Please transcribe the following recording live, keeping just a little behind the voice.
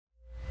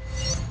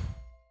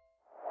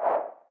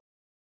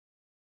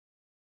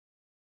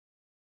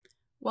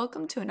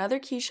Welcome to another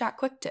KeyShot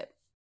Quick Tip.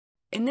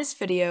 In this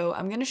video,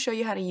 I'm going to show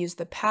you how to use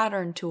the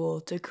pattern tool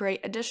to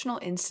create additional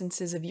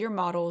instances of your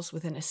models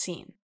within a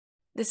scene.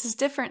 This is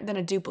different than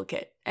a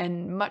duplicate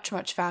and much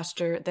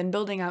faster than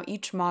building out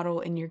each model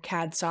in your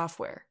CAD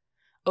software.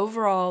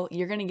 Overall,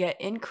 you're going to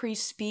get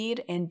increased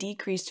speed and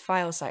decreased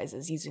file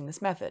sizes using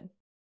this method.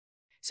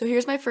 So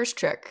here's my first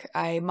trick.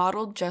 I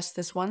modeled just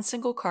this one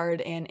single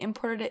card and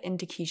imported it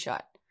into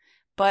KeyShot,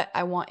 but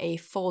I want a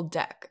full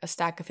deck, a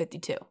stack of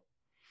 52.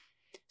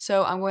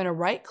 So I'm going to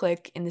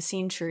right-click in the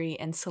scene tree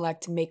and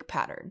select Make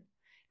Pattern.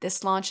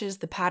 This launches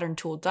the Pattern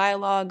Tool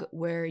dialog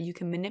where you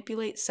can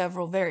manipulate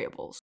several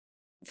variables.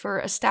 For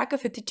a stack of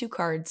 52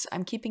 cards,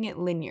 I'm keeping it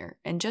linear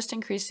and just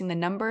increasing the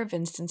number of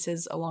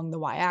instances along the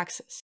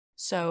y-axis.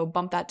 So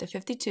bump that to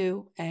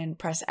 52 and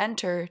press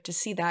Enter to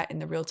see that in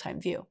the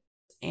real-time view.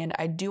 And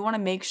I do want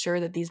to make sure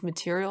that these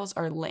materials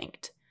are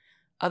linked.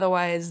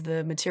 Otherwise,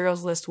 the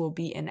materials list will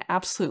be an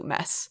absolute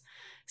mess.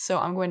 So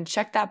I'm going to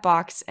check that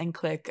box and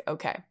click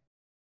OK.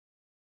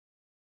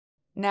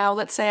 Now,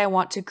 let's say I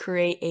want to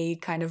create a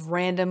kind of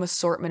random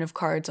assortment of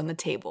cards on the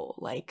table,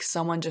 like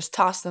someone just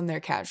tossed them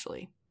there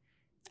casually.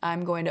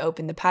 I'm going to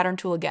open the pattern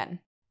tool again.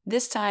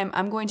 This time,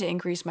 I'm going to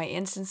increase my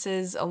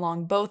instances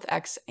along both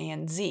X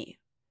and Z.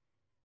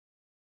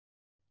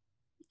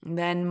 And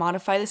then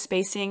modify the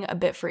spacing a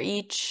bit for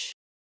each.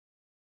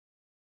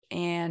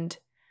 And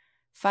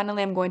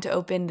finally, I'm going to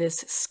open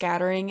this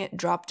scattering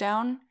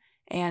dropdown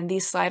and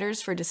these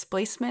sliders for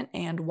displacement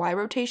and Y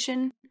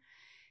rotation.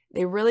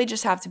 They really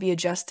just have to be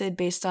adjusted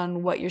based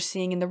on what you're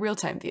seeing in the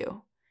real-time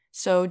view.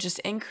 So just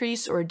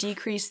increase or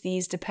decrease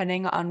these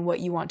depending on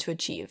what you want to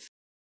achieve.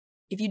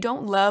 If you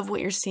don't love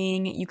what you're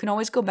seeing, you can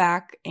always go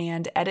back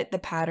and edit the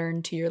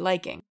pattern to your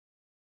liking.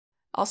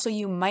 Also,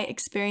 you might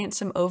experience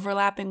some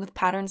overlapping with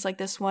patterns like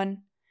this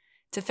one.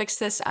 To fix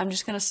this, I'm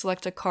just going to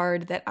select a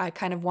card that I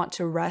kind of want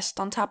to rest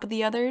on top of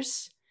the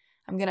others.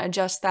 I'm going to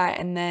adjust that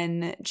and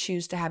then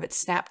choose to have it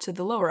snap to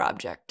the lower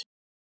object.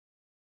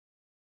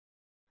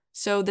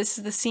 So this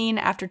is the scene.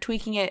 After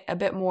tweaking it a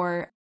bit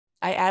more,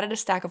 I added a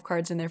stack of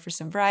cards in there for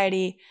some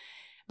variety,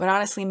 but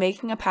honestly,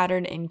 making a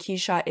pattern in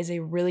KeyShot is a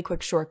really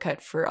quick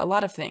shortcut for a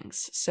lot of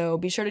things, so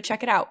be sure to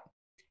check it out.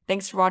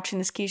 Thanks for watching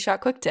this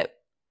KeyShot Quick Tip.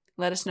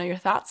 Let us know your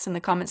thoughts in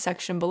the comment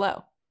section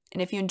below.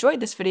 And if you enjoyed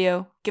this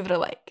video, give it a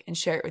like and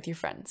share it with your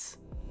friends.